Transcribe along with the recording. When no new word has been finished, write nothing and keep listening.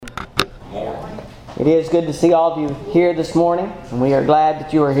It is good to see all of you here this morning, and we are glad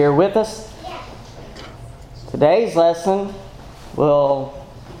that you are here with us. Today's lesson will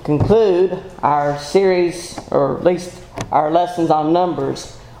conclude our series, or at least our lessons on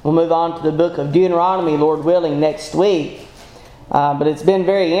Numbers. We'll move on to the book of Deuteronomy, Lord willing, next week. But it's been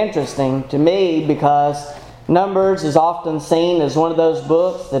very interesting to me because Numbers is often seen as one of those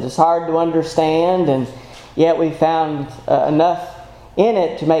books that is hard to understand, and yet we found enough in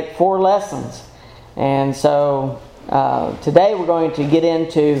it to make 4 lessons. And so today we're going to get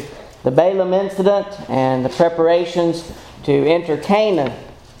into the Balaam incident and the preparations to enter Canaan.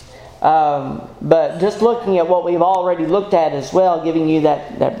 But just looking at what we've already looked at as well, giving you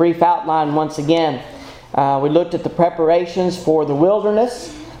that brief outline once again. We looked at the preparations for the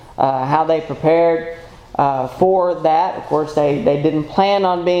wilderness, how they prepared for that. Of course, they didn't plan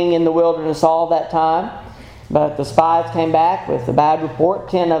on being in the wilderness all that time, but the spies came back with a bad report,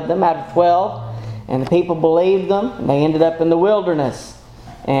 10 of them out of 12. And the people believed them, and they ended up in the wilderness.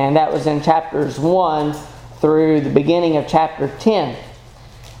 And that was in chapters 1 through the beginning of chapter 10.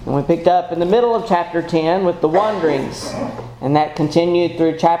 And we picked up in the middle of chapter 10 with the wanderings. And that continued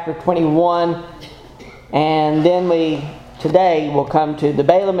through chapter 21. And then today will come to the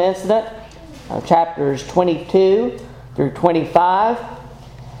Balaam incident, chapters 22 through 25.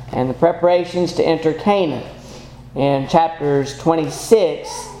 And the preparations to enter Canaan in chapters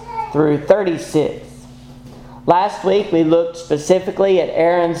 26 through 36. Last week we looked specifically at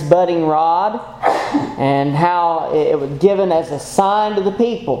Aaron's budding rod and how it was given as a sign to the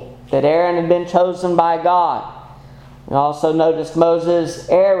people that Aaron had been chosen by God. We also noticed Moses'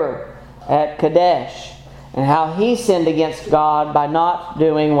 error at Kadesh and how he sinned against God by not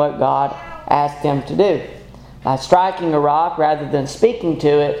doing what God asked him to do, by striking a rock rather than speaking to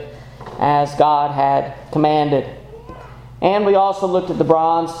it as God had commanded. And we also looked at the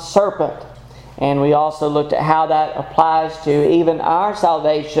bronze serpent. And we also looked at how that applies to even our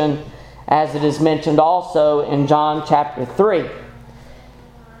salvation, as it is mentioned also in John chapter 3.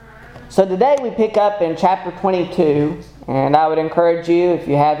 So today we pick up in chapter 22. And I would encourage you, if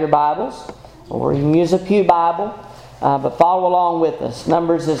you have your Bibles, or you can use a pew Bible, but follow along with us.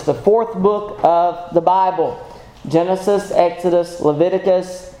 Numbers is the 4th book of the Bible. Genesis, Exodus,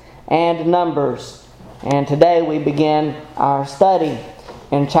 Leviticus, and Numbers. And today we begin our study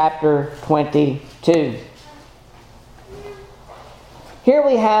in chapter 22. Here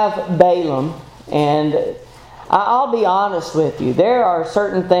we have Balaam, and I'll be honest with you, there are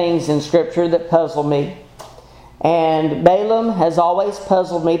certain things in Scripture that puzzle me. And Balaam has always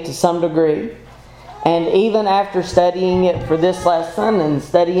puzzled me to some degree. And even after studying it for this lesson and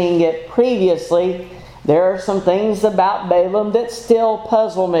studying it previously, there are some things about Balaam that still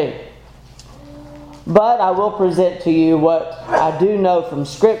puzzle me. But I will present to you what I do know from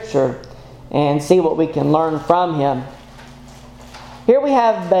Scripture and see what we can learn from him. Here we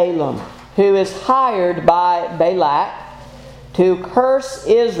have Balaam, who is hired by Balak to curse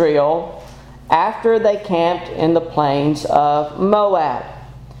Israel after they camped in the plains of Moab.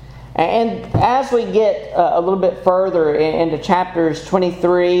 And as we get a little bit further into chapters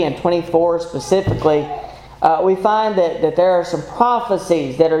 23 and 24 specifically, we find that there are some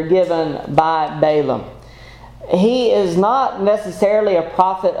prophecies that are given by Balaam. He is not necessarily a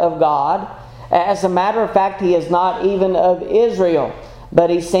prophet of God. As a matter of fact, he is not even of Israel, but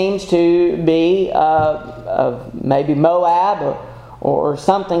he seems to be of maybe Moab or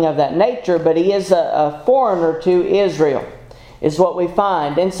something of that nature, but he is a foreigner to Israel, is what we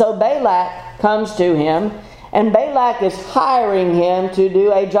find. And so Balak comes to him, and Balak is hiring him to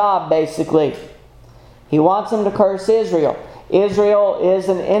do a job, basically. He wants him to curse Israel. Israel is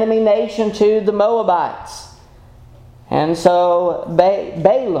an enemy nation to the Moabites. And so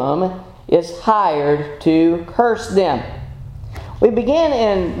Balaam is hired to curse them. We begin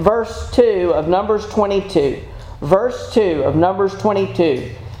in verse 2 of Numbers 22. Verse 2 of Numbers 22.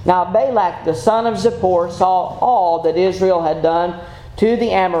 Now Balak the son of Zippor saw all that Israel had done to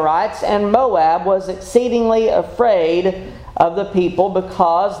the Amorites, and Moab was exceedingly afraid of the people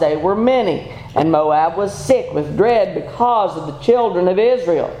because they were many. And Moab was sick with dread because of the children of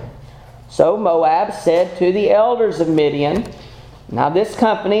Israel. So Moab said to the elders of Midian, now this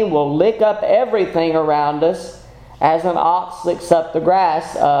company will lick up everything around us as an ox licks up the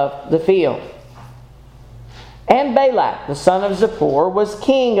grass of the field. And Balak the son of Zippor was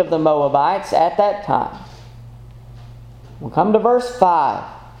king of the Moabites at that time. We'll come to verse 5.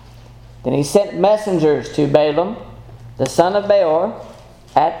 Then he sent messengers to Balaam the son of Beor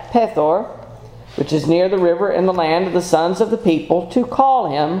at Pethor, which is near the river in the land of the sons of the people, to call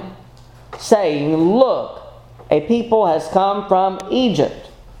him, saying, Look, a people has come from Egypt.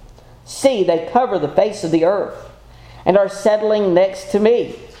 See, they cover the face of the earth and are settling next to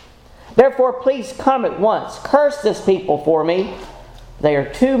me. Therefore, please come at once. Curse this people for me. They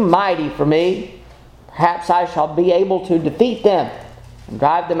are too mighty for me. Perhaps I shall be able to defeat them and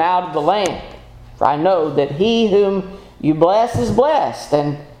drive them out of the land. For I know that he whom you bless is blessed,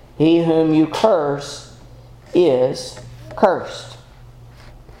 and he whom you curse is cursed.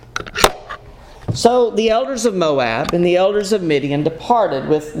 So the elders of Moab and the elders of Midian departed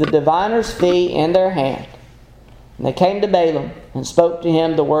with the diviner's fee in their hand. And they came to Balaam and spoke to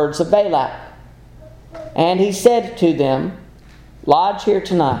him the words of Balak. And he said to them, Lodge here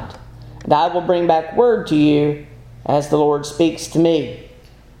tonight, and I will bring back word to you as the Lord speaks to me.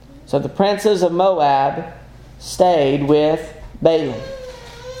 So the princes of Moab stayed with Balaam.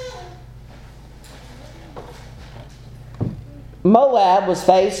 Moab was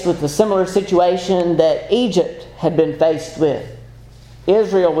faced with a similar situation that Egypt had been faced with.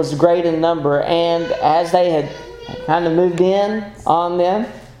 Israel was great in number, and as they had kind of moved in on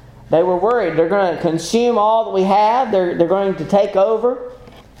them, they were worried. They're going to consume all that we have. They're going to take over.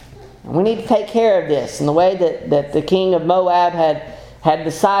 And we need to take care of this. And the way that the king of Moab had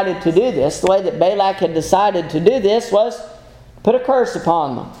decided to do this, the way that Balak had decided to do this, was put a curse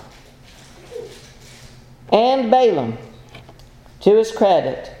upon them. And Balaam, to his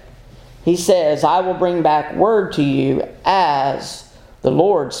credit, he says, I will bring back word to you as the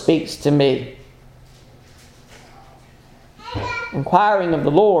Lord speaks to me. Inquiring of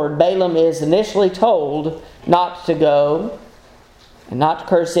the Lord, Balaam is initially told not to go and not to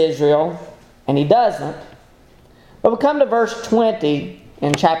curse Israel, and he doesn't. But we come to verse 20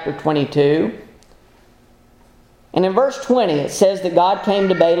 in chapter 22. And in verse 20 it says that God came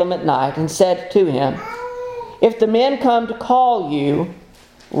to Balaam at night and said to him, If the men come to call you,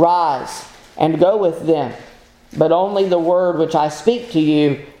 rise and go with them. But only the word which I speak to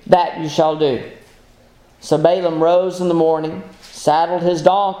you, that you shall do. So Balaam rose in the morning, saddled his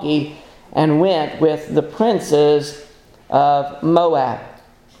donkey, and went with the princes of Moab.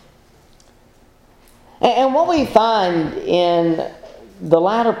 And what we find in the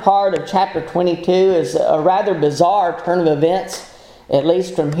latter part of chapter 22 is a rather bizarre turn of events, at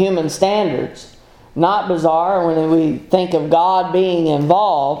least from human standards. Not bizarre when we think of God being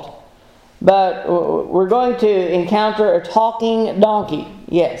involved, but we're going to encounter a talking donkey.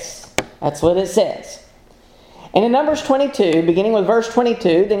 Yes, that's what it says. And in Numbers 22, beginning with verse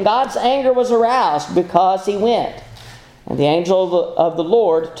 22, then God's anger was aroused because he went. And the angel of the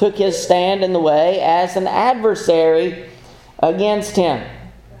Lord took his stand in the way as an adversary against him.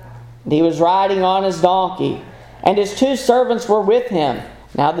 And he was riding on his donkey, and his two servants were with him.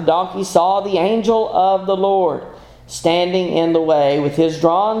 Now the donkey saw the angel of the Lord standing in the way with his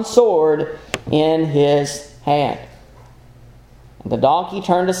drawn sword in his hand. And the donkey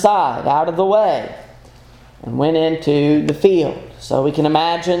turned aside out of the way and went into the field. So we can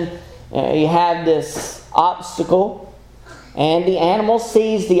imagine you have this obstacle, and the animal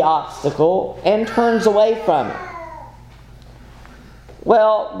sees the obstacle and turns away from it.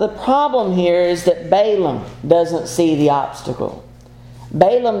 Well, the problem here is that Balaam doesn't see the obstacle.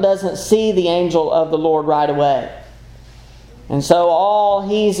 Balaam doesn't see the angel of the Lord right away. And so all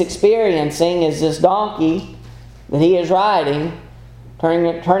he's experiencing is this donkey that he is riding,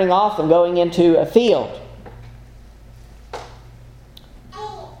 turning off and going into a field.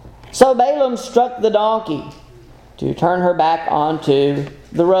 So Balaam struck the donkey to turn her back onto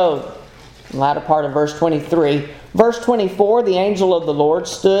the road. In the latter part of verse 23. Verse 24, the angel of the Lord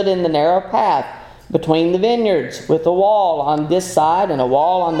stood in the narrow path between the vineyards, with a wall on this side and a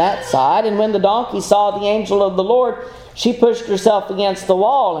wall on that side. And when the donkey saw the angel of the Lord, she pushed herself against the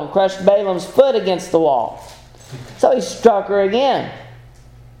wall and crushed Balaam's foot against the wall. So he struck her again.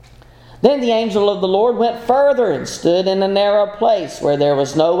 Then the angel of the Lord went further and stood in a narrow place where there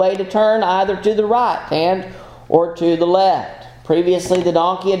was no way to turn either to the right hand or to the left. Previously, the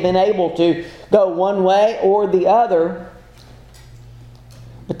donkey had been able to go one way or the other,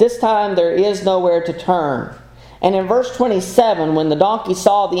 but this time there is nowhere to turn. And in verse 27, when the donkey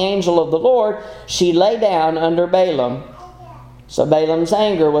saw the angel of the Lord, she lay down under Balaam. So Balaam's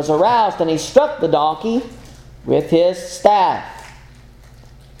anger was aroused, and he struck the donkey with his staff.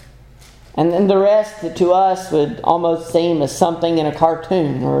 And then the rest to us would almost seem as something in a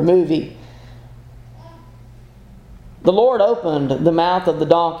cartoon or a movie. The Lord opened the mouth of the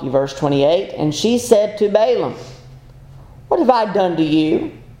donkey, verse 28, and she said to Balaam, What have I done to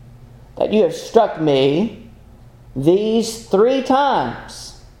you, that you have struck me these 3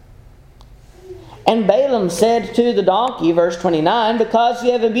 times? And Balaam said to the donkey, verse 29, Because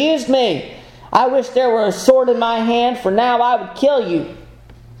you have abused me. I wish there were a sword in my hand, for now I would kill you.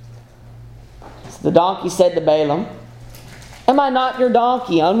 So the donkey said to Balaam, Am I not your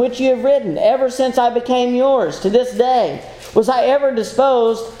donkey on which you have ridden ever since I became yours to this day? Was I ever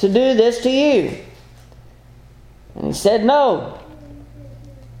disposed to do this to you? And he said, No.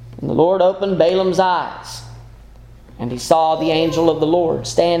 And the Lord opened Balaam's eyes, and he saw the angel of the Lord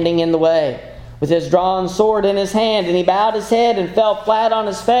standing in the way with his drawn sword in his hand, and he bowed his head and fell flat on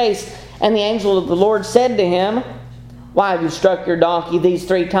his face. And the angel of the Lord said to him, Why have you struck your donkey these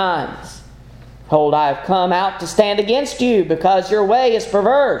 3 times? Behold, I have come out to stand against you, because your way is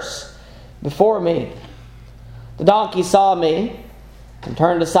perverse before me. The donkey saw me and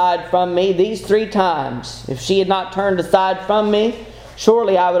turned aside from me these 3 times. If she had not turned aside from me,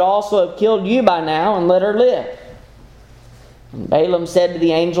 surely I would also have killed you by now and let her live. And Balaam said to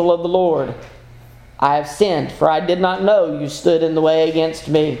the angel of the Lord, I have sinned, for I did not know you stood in the way against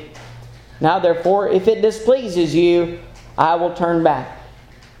me. Now therefore, if it displeases you, I will turn back.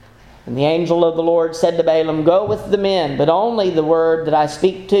 And the angel of the Lord said to Balaam, Go with the men, but only the word that I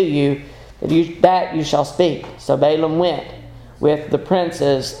speak to you, that you shall speak. So Balaam went with the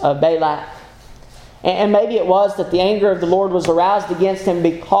princes of Balak. And maybe it was that the anger of the Lord was aroused against him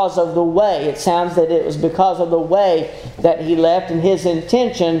because of the way. It sounds that it was because of the way that he left and his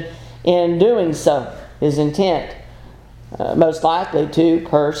intention in doing so. His intent, most likely, to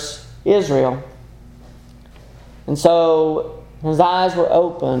curse Israel. And so his eyes were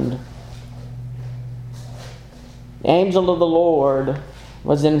opened. The angel of the Lord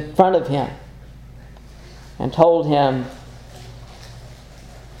was in front of him and told him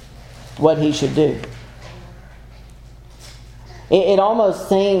what he should do. It almost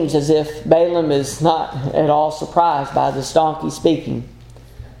seems as if Balaam is not at all surprised by this donkey speaking.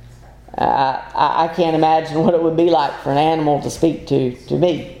 I can't imagine what it would be like for an animal to speak to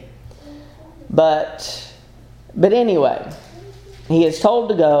me. But anyway, he is told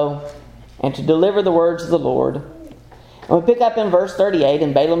to go and to deliver the words of the Lord. And we pick up in verse 38,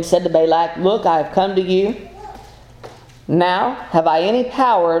 and Balaam said to Balak, Look, I have come to you. Now, have I any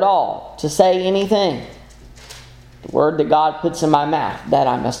power at all to say anything? The word that God puts in my mouth, that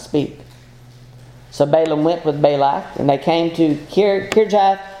I must speak. So Balaam went with Balak, and they came to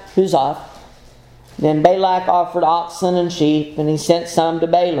Kirjath-Huzoth. Then Balak offered oxen and sheep, and he sent some to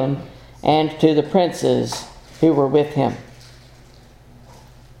Balaam and to the princes who were with him,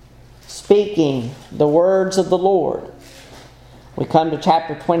 speaking the words of the Lord. We come to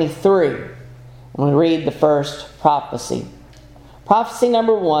chapter 23, and we read the first prophecy. Prophecy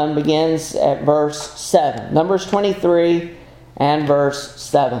number 1 begins at verse 7. Numbers 23 and verse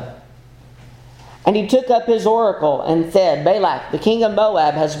 7. And he took up his oracle and said, Balak, the king of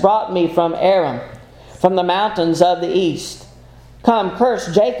Moab, has brought me from Aram, from the mountains of the east. Come,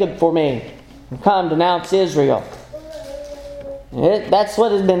 curse Jacob for me, and come, denounce Israel. That's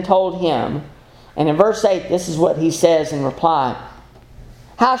what has been told him. And in verse 8, this is what he says in reply.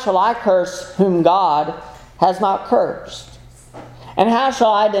 How shall I curse whom God has not cursed? And how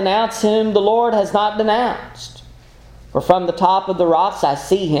shall I denounce whom the Lord has not denounced? For from the top of the rocks I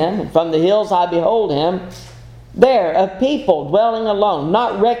see him, and from the hills I behold him. There, a people dwelling alone,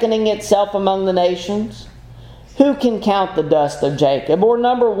 not reckoning itself among the nations. Who can count the dust of Jacob, or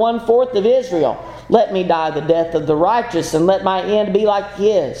number 1/4 of Israel? Let me die the death of the righteous, and let my end be like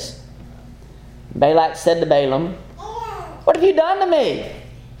his. Balak said to Balaam, What have you done to me?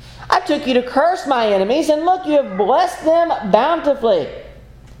 I took you to curse my enemies, and look, you have blessed them bountifully.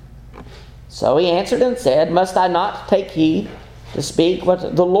 So he answered and said, Must I not take heed to speak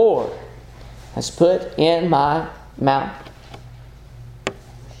what the Lord has put in my mouth?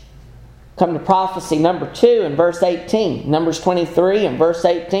 Come to prophecy number 2 in verse 18. Numbers 23 and verse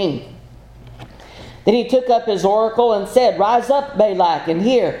 18. Then he took up his oracle and said, Rise up, Balak, and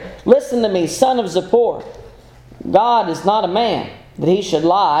hear. Listen to me, son of Zippor. God is not a man, that he should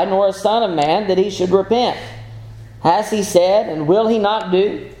lie, nor a son of man, that he should repent. Has he said, and will he not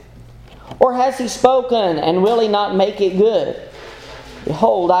do? Or has he spoken, and will he not make it good?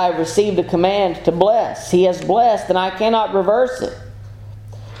 Behold, I have received a command to bless. He has blessed, and I cannot reverse it.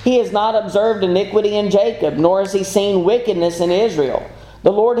 He has not observed iniquity in Jacob, nor has he seen wickedness in Israel.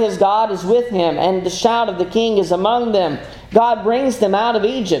 The Lord his God is with him, and the shout of the king is among them. God brings them out of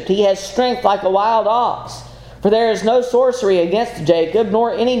Egypt. He has strength like a wild ox. For there is no sorcery against Jacob,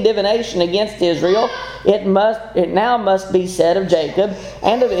 nor any divination against Israel. It now must be said of Jacob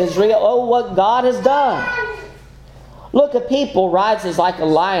and of Israel, Oh, what God has done! Look, a people rises like a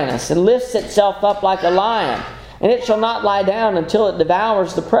lioness, and lifts itself up like a lion. And it shall not lie down until it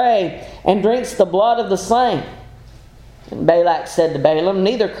devours the prey, and drinks the blood of the slain. And Balak said to Balaam,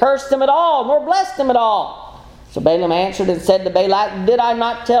 Neither curse them at all, nor bless them at all. So Balaam answered and said to Balak, Did I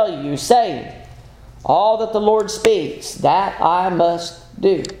not tell you, saying, All that the Lord speaks, that I must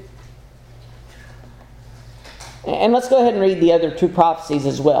do. And let's go ahead and read the other two prophecies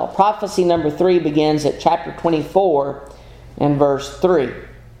as well. Prophecy number 3 begins at chapter 24 and verse 3.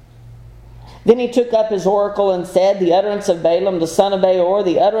 Then he took up his oracle and said, the utterance of Balaam the son of Beor,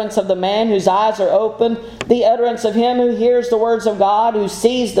 the utterance of the man whose eyes are opened, the utterance of him who hears the words of God, who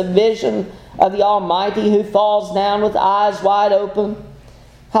sees the vision of the Almighty, who falls down with eyes wide open.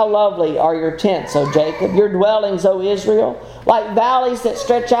 How lovely are your tents, O Jacob, your dwellings, O Israel, like valleys that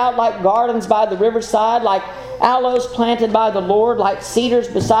stretch out, like gardens by the riverside, like aloes planted by the Lord, like cedars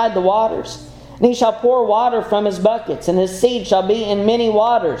beside the waters. And he shall pour water from his buckets, and his seed shall be in many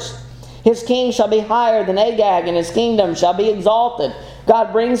waters. His king shall be higher than Agag, and his kingdom shall be exalted.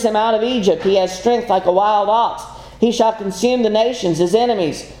 God brings him out of Egypt. He has strength like a wild ox. He shall consume the nations, his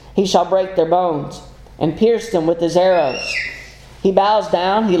enemies. He shall break their bones, and pierce them with his arrows. He bows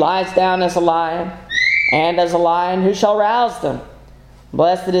down, he lies down as a lion, and as a lion who shall rouse them?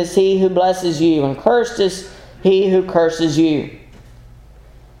 Blessed is he who blesses you, and cursed is he who curses you.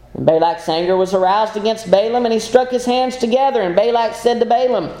 And Balak's anger was aroused against Balaam, and he struck his hands together. And Balak said to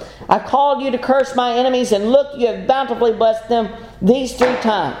Balaam, I called you to curse my enemies, and look, you have bountifully blessed them these 3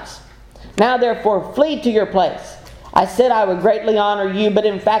 times. Now therefore flee to your place. I said I would greatly honor you, but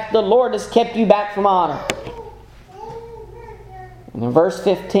in fact the Lord has kept you back from honor. And in verse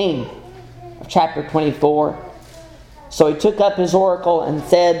 15 of chapter 24, so he took up his oracle and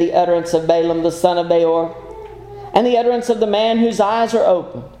said, the utterance of Balaam the son of Beor, and the utterance of the man whose eyes are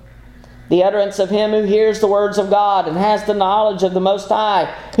opened, the utterance of him who hears the words of God and has the knowledge of the Most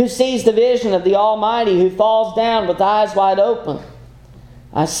High, who sees the vision of the Almighty, who falls down with eyes wide open.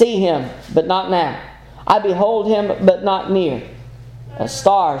 I see him, but not now. I behold him, but not near. A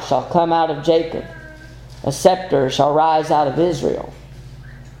star shall come out of Jacob. A scepter shall rise out of Israel,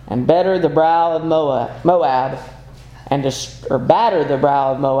 and batter the brow of Moab, and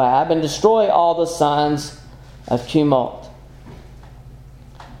destroy all the sons of tumult.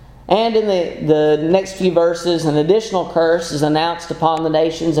 And in the next few verses, an additional curse is announced upon the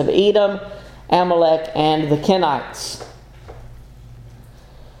nations of Edom, Amalek, and the Kenites.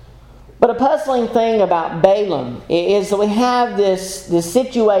 But a puzzling thing about Balaam is that we have this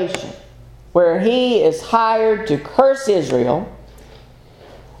situation where he is hired to curse Israel.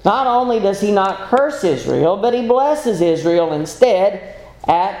 Not only does he not curse Israel, but he blesses Israel instead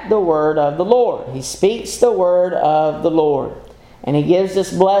at the word of the Lord. He speaks the word of the Lord, and he gives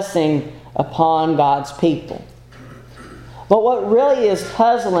this blessing upon God's people. But what really is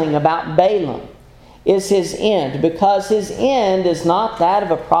puzzling about Balaam is his end, because his end is not that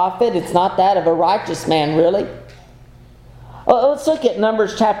of a prophet, it's not that of a righteous man, really. Well, let's look at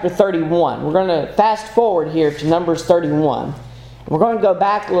Numbers chapter 31. We're going to fast forward here to Numbers 31. We're going to go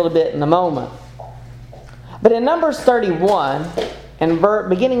back a little bit in a moment. But in Numbers 31, and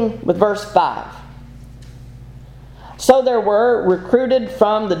beginning with verse 5. So there were recruited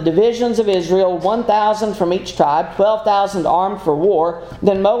from the divisions of Israel 1,000 from each tribe, 12,000 armed for war.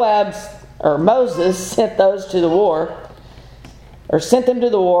 Then Moses sent those to the war, sent them to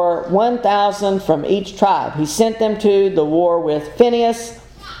the war, 1,000 from each tribe. He sent them to the war with Phinehas,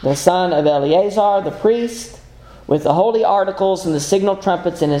 the son of Eleazar, the priest, with the holy articles and the signal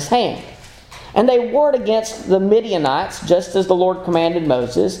trumpets in his hand. And they warred against the Midianites, just as the Lord commanded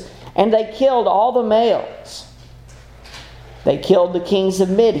Moses, and they killed all the males. They killed the kings of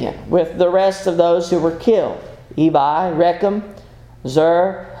Midian with the rest of those who were killed, Ebi, Rechem,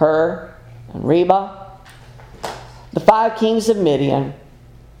 Zur, Hur, and Reba. The 5 kings of Midian,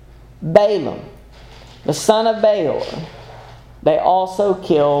 Balaam, the son of Beor, they also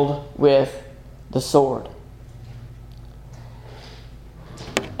killed with the sword.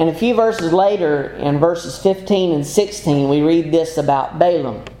 And a few verses later, in verses 15 and 16, we read this about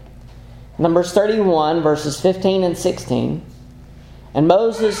Balaam. Numbers 31, verses 15 and 16. And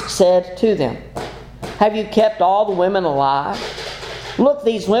Moses said to them, have you kept all the women alive? Look,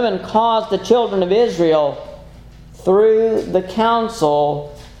 these women caused the children of Israel through the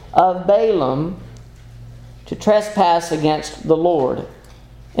counsel of Balaam to trespass against the Lord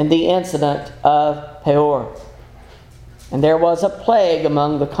in the incident of Peor. And there was a plague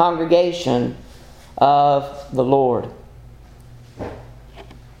among the congregation of the Lord.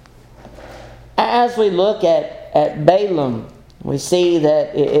 As we look at Balaam, we see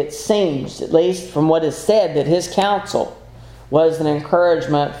that it seems, at least from what is said, that his counsel was an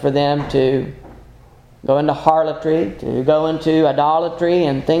encouragement for them to go into harlotry, to go into idolatry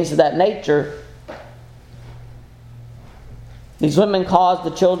and things of that nature. These women caused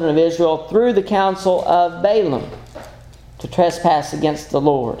the children of Israel through the counsel of Balaam to trespass against the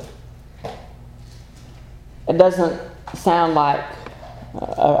Lord. It doesn't sound like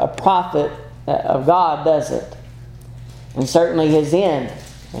a prophet of God, does it? And certainly his end,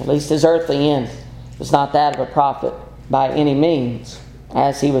 at least his earthly end, was not that of a prophet by any means,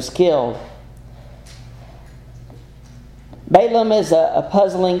 as he was killed. Balaam is a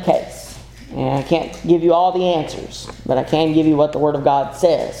puzzling case. And I can't give you all the answers, but I can give you what the Word of God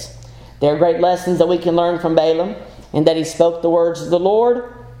says. There are great lessons that we can learn from Balaam, in that he spoke the words of the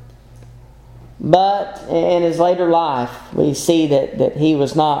Lord. But in his later life, we see that he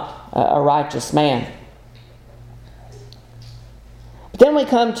was not a righteous man. But then we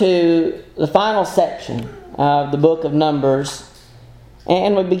come to the final section of the book of Numbers,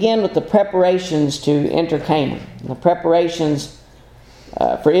 and we begin with the preparations to enter Canaan. The preparations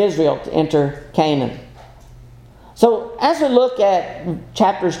for Israel to enter Canaan. So as we look at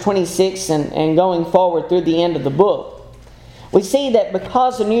chapters 26 and going forward through the end of the book, we see that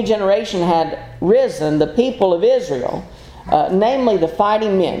because a new generation had risen, the people of Israel, namely the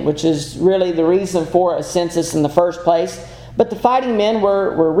fighting men, which is really the reason for a census in the first place, but the fighting men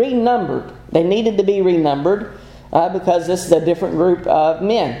were renumbered. They needed to be renumbered because this is a different group of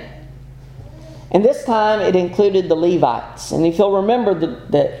men. And this time it included the Levites. And if you'll remember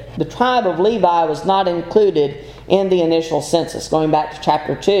that the tribe of Levi was not included in the initial census, going back to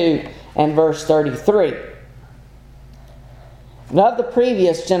chapter 2 and verse 33. And of the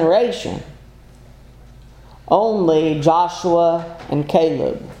previous generation, only Joshua and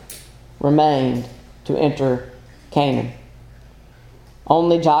Caleb remained to enter Canaan.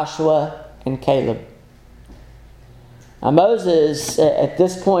 Only Joshua and Caleb. Now Moses, at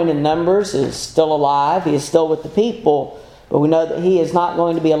this point in Numbers, is still alive. He is still with the people, but we know that he is not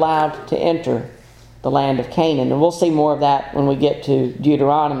going to be allowed to enter the land of Canaan. And we'll see more of that when we get to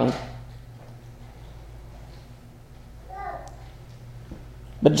Deuteronomy.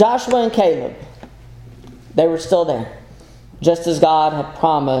 But Joshua and Caleb, they were still there, just as God had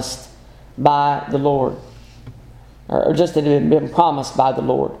promised by the Lord. Or just as it had been promised by the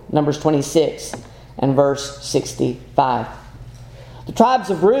Lord. Numbers 26 and verse 65. The tribes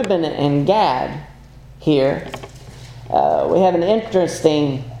of Reuben and Gad here, we have an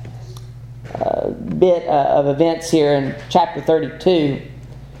interesting bit of events here in chapter 32.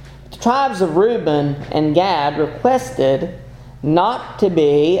 The tribes of Reuben and Gad requested not to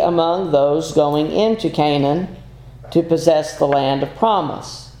be among those going into Canaan to possess the land of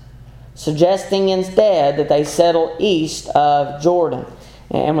promise, suggesting instead that they settle east of Jordan.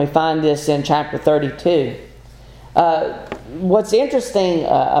 And we find this in chapter 32. What's interesting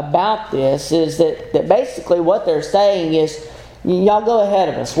about this is that basically what they're saying is, y'all go ahead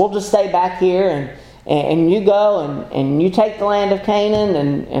of us. We'll just stay back here and you go and you take the land of Canaan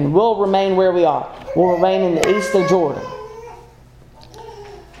and we'll remain where we are. We'll remain in the east of Jordan.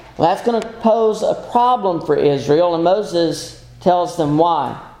 Well, that's going to pose a problem for Israel, and Moses tells them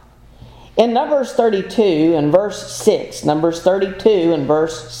why. In Numbers 32 and verse 6, Numbers 32 and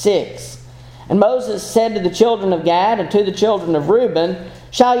verse 6, and Moses said to the children of Gad and to the children of Reuben,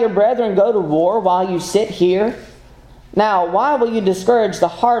 "Shall your brethren go to war while you sit here? Now, why will you discourage the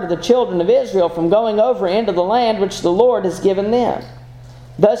heart of the children of Israel from going over into the land which the Lord has given them?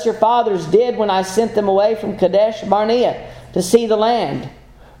 Thus your fathers did when I sent them away from Kadesh Barnea to see the land.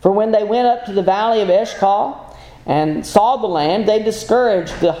 For when they went up to the valley of Eshcol and saw the land, they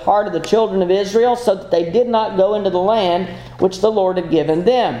discouraged the heart of the children of Israel so that they did not go into the land which the Lord had given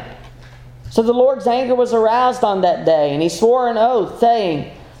them. So the Lord's anger was aroused on that day, and he swore an oath,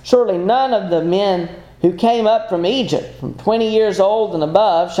 saying, Surely none of the men who came up from Egypt, from 20 years old and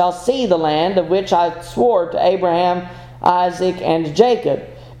above, shall see the land of which I swore to Abraham, Isaac, and Jacob,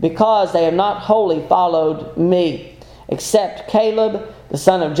 because they have not wholly followed me, except Caleb, the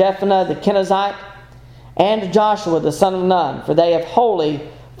son of Jephunneh the Kenizzite, and Joshua the son of Nun, for they have wholly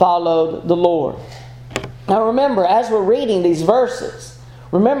followed the Lord." Now remember, as we're reading these verses,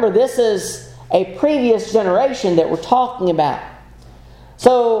 remember this is a previous generation that we're talking about.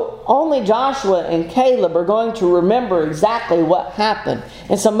 So only Joshua and Caleb are going to remember exactly what happened.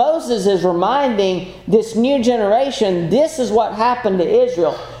 And so Moses is reminding this new generation, this is what happened to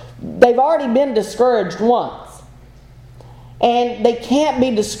Israel. They've already been discouraged once. And they can't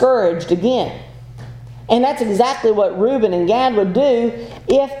be discouraged again. And that's exactly what Reuben and Gad would do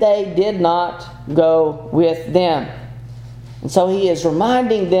if they did not go with them. And so he is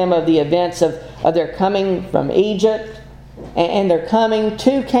reminding them of the events of their coming from Egypt, and they're coming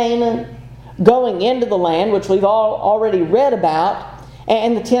to Canaan, going into the land, which we've all already read about,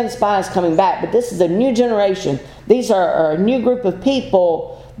 and the 10 spies coming back. But this is a new generation. These are a new group of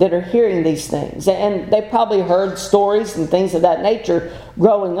people that are hearing these things. And they probably heard stories and things of that nature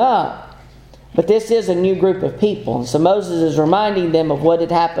growing up. But this is a new group of people. And so Moses is reminding them of what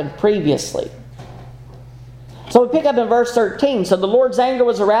had happened previously. So we pick up in verse 13. So the Lord's anger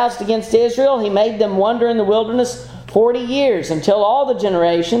was aroused against Israel. He made them wander in the wilderness 40 years, until all the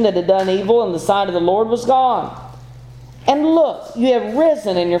generation that had done evil in the sight of the Lord was gone. And look, you have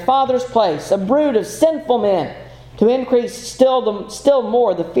risen in your father's place, a brood of sinful men, to increase still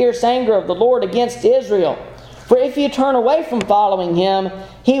more the fierce anger of the Lord against Israel. For if you turn away from following Him,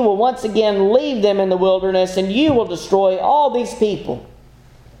 He will once again leave them in the wilderness, and you will destroy all these people.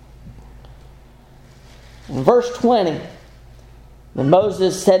 In verse 20, then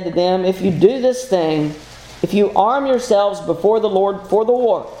Moses said to them, if you do this thing, if you arm yourselves before the Lord for the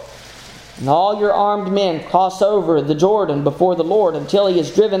war, and all your armed men cross over the Jordan before the Lord until He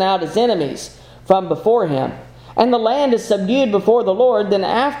has driven out His enemies from before Him, and the land is subdued before the Lord, then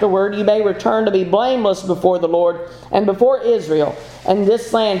afterward you may return to be blameless before the Lord and before Israel, and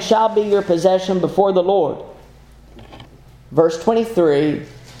this land shall be your possession before the Lord. Verse 23,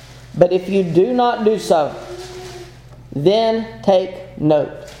 but if you do not do so, then take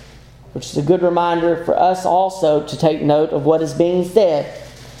note, which is a good reminder for us also to take note of what is being said.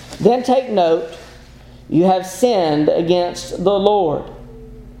 Then take note, you have sinned against the Lord.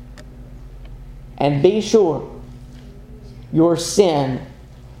 And be sure, your sin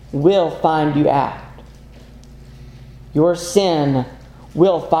will find you out. Your sin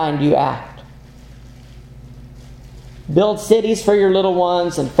will find you out. Build cities for your little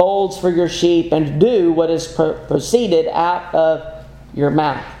ones and folds for your sheep, and do what is proceeded out of your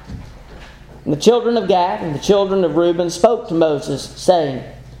mouth. And the children of Gad and the children of Reuben spoke to Moses, saying,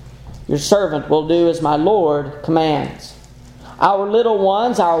 your servant will do as my Lord commands. Our little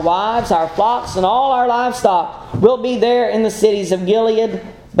ones, our wives, our flocks, and all our livestock will be there in the cities of Gilead,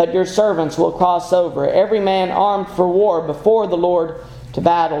 but your servants will cross over, every man armed for war before the Lord to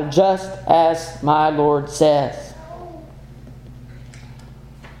battle, just as my Lord says.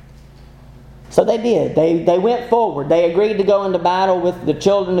 So they did. They went forward. They agreed to go into battle with the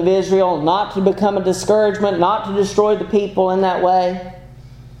children of Israel, not to become a discouragement, not to destroy the people in that way.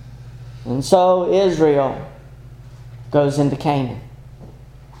 And so Israel goes into Canaan.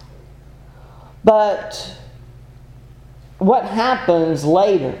 But what happens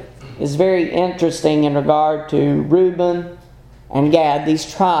later is very interesting in regard to Reuben and Gad,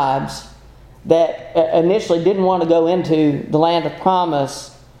 these tribes that initially didn't want to go into the land of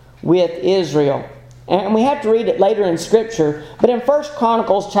promise with Israel. And we have to read it later in Scripture, but in 1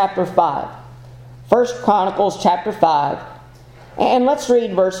 Chronicles chapter 5. 1 Chronicles chapter 5. And let's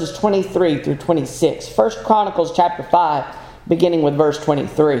read verses 23 through 26. 1 Chronicles chapter 5, beginning with verse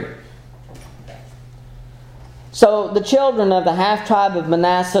 23. So the children of the half-tribe of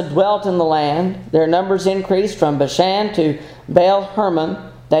Manasseh dwelt in the land. Their numbers increased from Bashan to Baal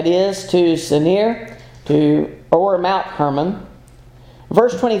Hermon, that is, to Sinir, or Mount Hermon.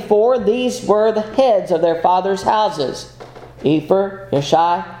 Verse 24, these were the heads of their fathers' houses: Epher,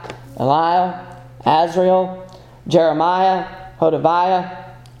 Ishai, Eliel, Azriel, Jeremiah,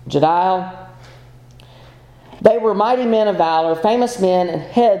 Hodaviah, Jediel. They were mighty men of valor, famous men, and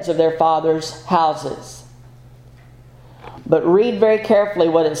heads of their fathers' houses. But read very carefully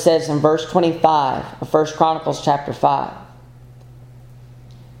what it says in verse 25 of 1 Chronicles chapter 5.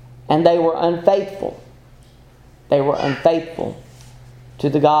 And they were unfaithful. They were unfaithful to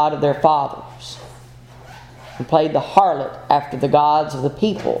the God of their fathers, and played the harlot after the gods of the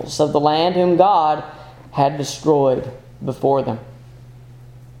peoples of the land whom God had destroyed before them.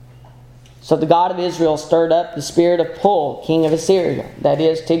 So the God of Israel stirred up the spirit of Pul, king of Assyria, that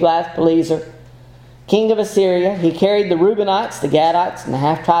is, Tiglath-Pileser, king of Assyria. He carried the Reubenites, the Gadites, and the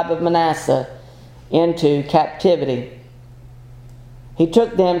half-tribe of Manasseh into captivity. He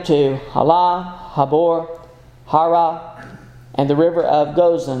took them to Halah, Habor, Hara, and the river of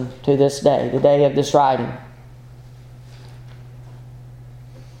Gozan to this day, the day of this writing.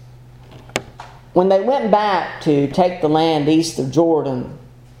 When they went back to take the land east of Jordan,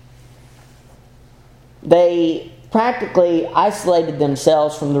 they practically isolated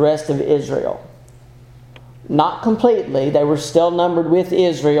themselves from the rest of Israel. Not completely, they were still numbered with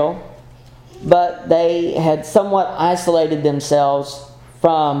Israel, but they had somewhat isolated themselves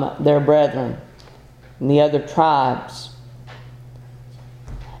from their brethren and the other tribes.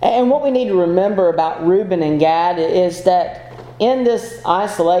 And what we need to remember about Reuben and Gad is that in this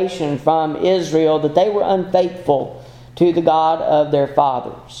isolation from Israel, that they were unfaithful to the God of their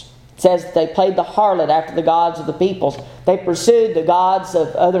fathers. It says that they played the harlot after the gods of the peoples. They pursued the gods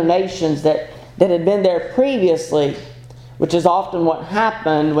of other nations that had been there previously, which is often what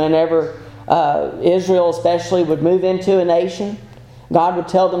happened whenever Israel especially would move into a nation. God would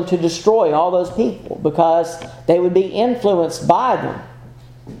tell them to destroy all those people because they would be influenced by them.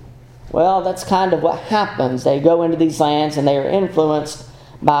 Well, that's kind of what happens. They go into these lands and they are influenced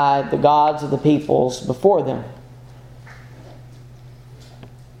by the gods of the peoples before them.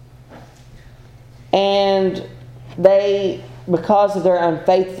 And they, because of their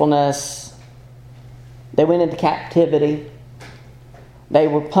unfaithfulness, they went into captivity. They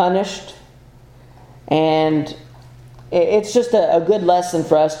were punished. And it's just a good lesson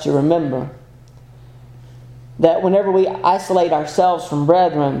for us to remember that whenever we isolate ourselves from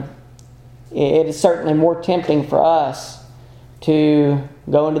brethren, it is certainly more tempting for us to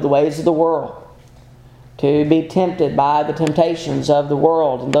go into the ways of the world, to be tempted by the temptations of the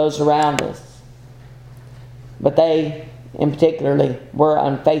world and those around us. But they, in particularly, were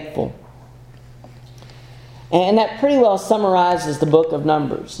unfaithful. And that pretty well summarizes the book of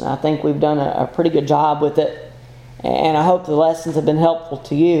Numbers. And I think we've done a pretty good job with it. And I hope the lessons have been helpful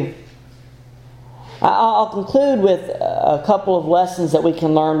to you. I'll conclude with a couple of lessons that we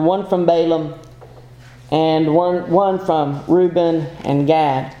can learn. One from Balaam and one from Reuben and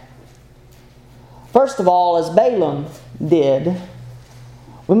Gad. First of all, as Balaam did,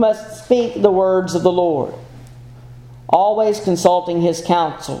 we must speak the words of the Lord, always consulting His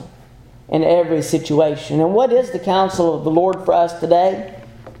counsel in every situation. And what is the counsel of the Lord for us today?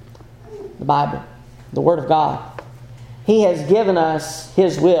 The Bible, the Word of God. He has given us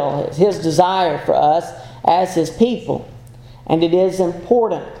His will, His desire for us as His people. And it is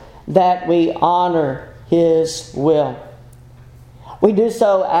important that we honor His will. We do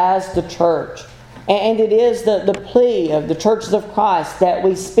so as the church. And it is the plea of the churches of Christ that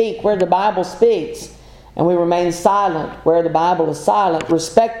we speak where the Bible speaks, and we remain silent where the Bible is silent,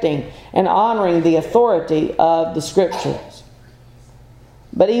 respecting and honoring the authority of the Scriptures.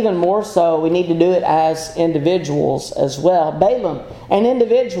 But even more so, we need to do it as individuals as well. Balaam, an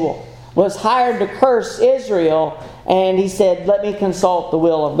individual, was hired to curse Israel, and he said, "Let me consult the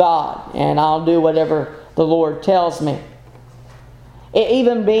will of God, and I'll do whatever the Lord tells me."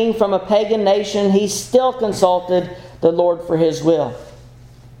 Even being from a pagan nation, he still consulted the Lord for His will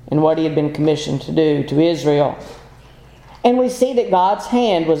and what he had been commissioned to do to Israel. And we see that God's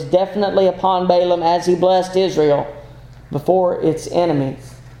hand was definitely upon Balaam as he blessed Israel before its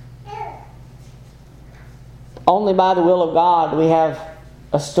enemies. Only by the will of God we have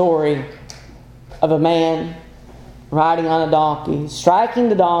a story of a man riding on a donkey, striking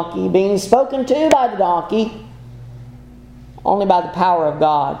the donkey, being spoken to by the donkey. Only by the power of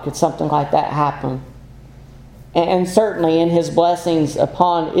God could something like that happen. And certainly in His blessings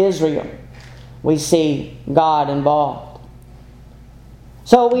upon Israel, we see God involved.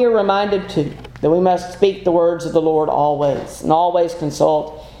 So we are reminded too that we must speak the words of the Lord always, and always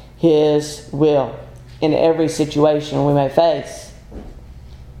consult His will in every situation we may face.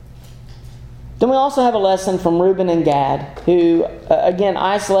 Then we also have a lesson from Reuben and Gad, who again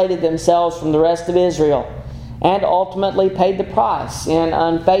isolated themselves from the rest of Israel and ultimately paid the price in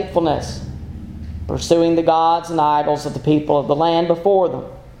unfaithfulness, pursuing the gods and idols of the people of the land before them.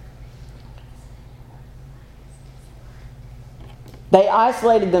 They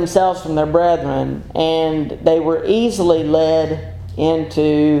isolated themselves from their brethren, and they were easily led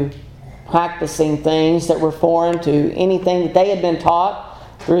into practicing things that were foreign to anything that they had been taught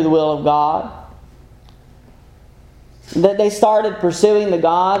through the will of God. That they started pursuing the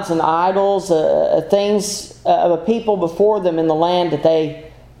gods and idols, things of a people before them in the land that they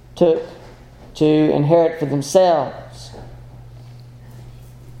took to inherit for themselves.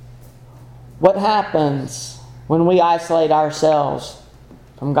 What happens when we isolate ourselves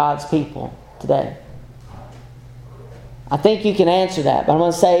from God's people today? I think you can answer that, but I'm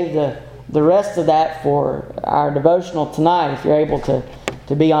going to save the rest of that for our devotional tonight if you're able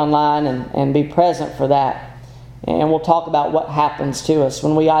to be online and be present for that. And we'll talk about what happens to us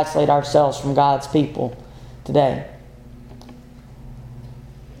when we isolate ourselves from God's people today.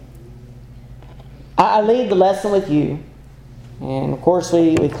 I leave the lesson with you. And of course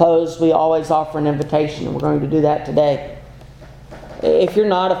we close, we always offer an invitation, and we're going to do that today. If you're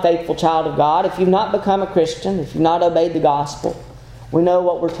not a faithful child of God, if you've not become a Christian, if you've not obeyed the gospel, we know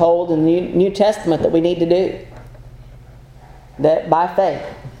what we're told in the New Testament that we need to do. That by faith,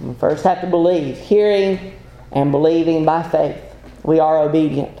 we first have to believe, hearing and believing by faith, we are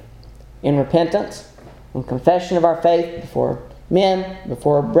obedient in repentance, in confession of our faith before men,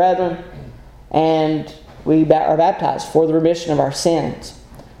 before brethren, and we are baptized for the remission of our sins.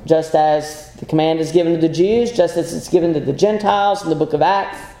 Just as the command is given to the Jews, just as it's given to the Gentiles in the book of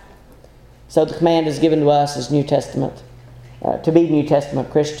Acts, so the command is given to us as New Testament, to be New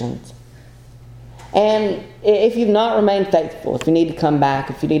Testament Christians. And if you've not remained faithful, if you need to come back,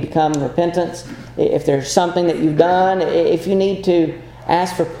 if you need to come in repentance, if there's something that you've done, if you need to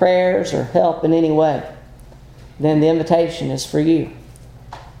ask for prayers or help in any way, then the invitation is for you.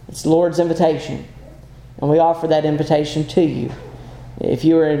 It's the Lord's invitation. And we offer that invitation to you. If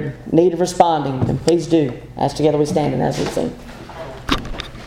you are in need of responding, then please do. As together we stand and as we sing.